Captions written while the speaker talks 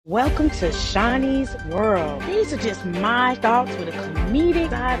Welcome to Shaunie's World. These are just my thoughts with a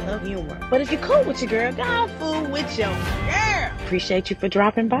comedic side of humor. But if you're cool with your girl, go fool with your girl. Appreciate you for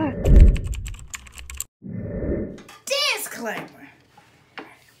dropping by. Disclaimer.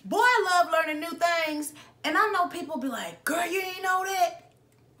 Boy, I love learning new things. And I know people be like, girl, you ain't know that?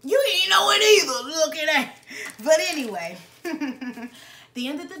 You ain't know it either. Look at that. But anyway, the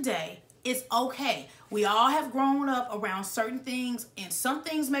end of the day, it's okay. We all have grown up around certain things, and some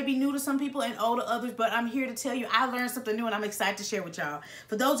things may be new to some people and old to others, but I'm here to tell you I learned something new and I'm excited to share with y'all.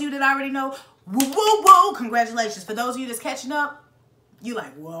 For those of you that already know, woo, woo, woo, congratulations. For those of you that's catching up, you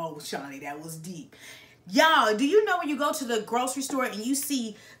like, whoa, Shaunie, that was deep. Y'all, do you know when you go to the grocery store and you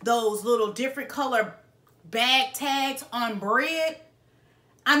see those little different color bag tags on bread?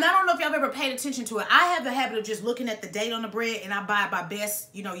 And I don't know if y'all ever paid attention to it. I have the habit of just looking at the date on the bread and I buy it by best,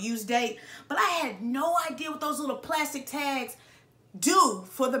 use date. But I had no idea what those little plastic tags do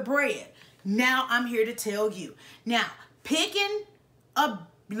for the bread. Now I'm here to tell you. Now, picking a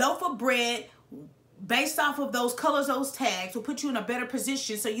loaf of bread based off of those colors, those tags, will put you in a better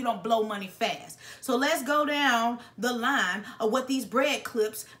position so you don't blow money fast. So let's go down the line of what these bread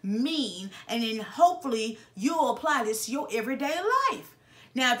clips mean, and then hopefully you'll apply this to your everyday life.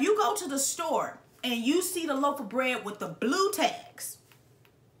 Now, if you go to the store and you see the loaf of bread with the blue tags,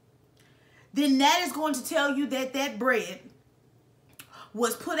 then that is going to tell you that that bread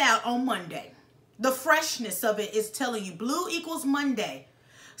was put out on Monday. The freshness of it is telling you blue equals Monday.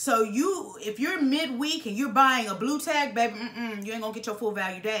 So if you're midweek and you're buying a blue tag, baby, you ain't gonna get your full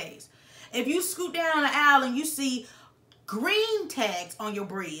value days. If you scoot down the aisle and you see green tags on your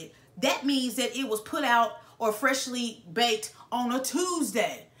bread, that means that it was put out or freshly baked on a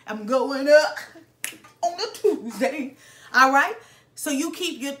Tuesday. I'm going up on a Tuesday. All right? So you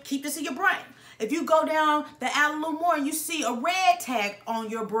keep this in your brain. If you go down the aisle a little more and you see a red tag on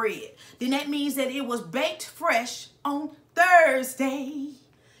your bread, then that means that it was baked fresh on Thursday.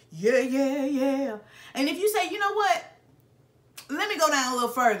 Yeah. And if you say, you know what? Let me go down a little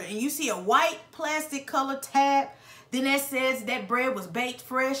further and you see a white plastic color tab, then that says that bread was baked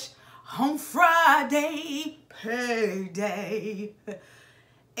fresh on Friday, payday.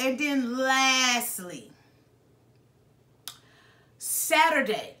 And then lastly,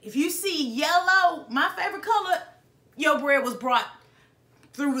 Saturday. If you see yellow, my favorite color, your bread was brought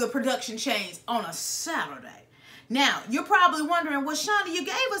through the production chains on a Saturday. Now, you're probably wondering, well, Shaunie, you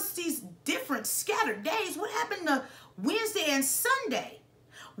gave us these different scattered days. What happened to Wednesday and Sunday?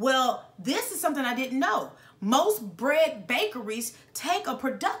 Well, this is something I didn't know. Most bread bakeries take a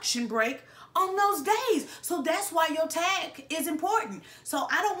production break on those days. So that's why your tag is important. So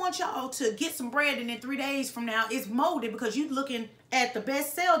I don't want y'all to get some bread and then 3 days from now it's molded because you're looking at the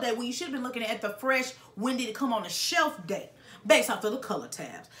best sale day when you should have been looking at the fresh, when did it come on the shelf date based off of the color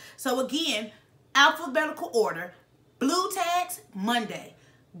tabs. So again, alphabetical order, blue tags, Monday,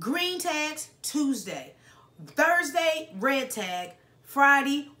 green tags, Tuesday, Thursday, red tag,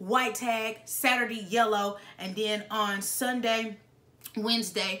 Friday, white tag, Saturday, yellow, and then on Sunday,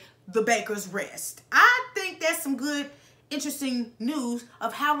 Wednesday, the baker's rest. I think that's some good, interesting news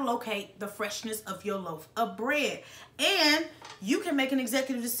of how to locate the freshness of your loaf of bread. And you can make an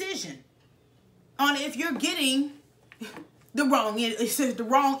executive decision on if you're getting the wrong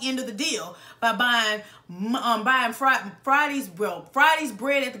end of the deal by buying Friday's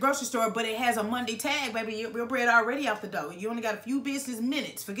bread at the grocery store, but it has a Monday tag, baby. Your bread already off the dough. You only got a few business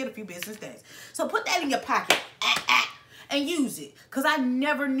minutes. Forget a few business days. So put that in your pocket and use it, because I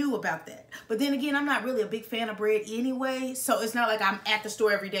never knew about that. But then again, I'm not really a big fan of bread anyway, so it's not like I'm at the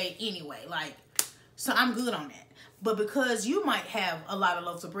store every day anyway. So I'm good on that. But because you might have a lot of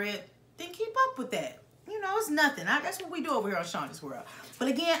loaves of bread, then keep up with that. It's nothing. That's what we do over here on Shaunie's World. But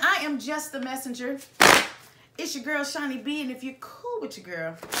again, I am just the messenger. It's your girl, Shaunie B. And if you're cool with your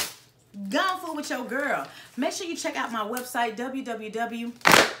girl, go fool with your girl. Make sure you check out my website,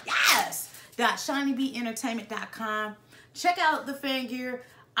 www.shauniebeentertainment.com. Check out the fan gear.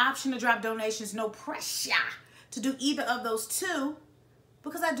 Option to drop donations. No pressure to do either of those two,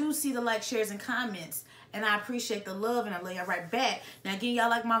 because I do see the likes, shares, and comments. And I appreciate the love, and I lay it right back. Now, again, y'all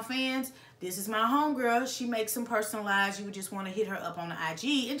like my fans. This is my homegirl. She makes them personalized. You would just want to hit her up on the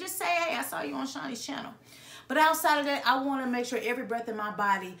IG and just say, hey, I saw you on Shaunie's channel. But outside of that, I want to make sure every breath in my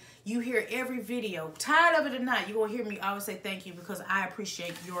body, you hear every video. Tired of it or not, you're going to hear me always say thank you, because I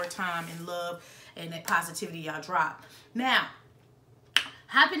appreciate your time and love and that positivity y'all drop. Now,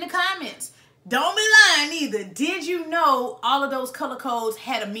 hop in the comments. Don't be lying either. Did you know all of those color codes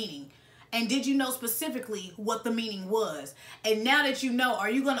had a meaning? And did you know specifically what the meaning was? And now that you know, are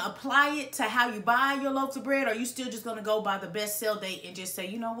you going to apply it to how you buy your loaves of bread? Or are you still just going to go by the best sell date and just say,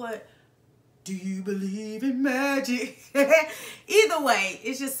 you know what? Do you believe in magic? Either way,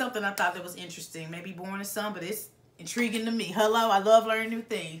 it's just something I thought that was interesting. Maybe boring to some, but it's intriguing to me. Hello, I love learning new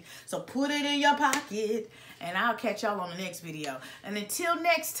things. So put it in your pocket, and I'll catch y'all on the next video. And until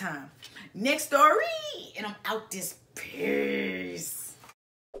next time, next story, and I'm out this. Peace.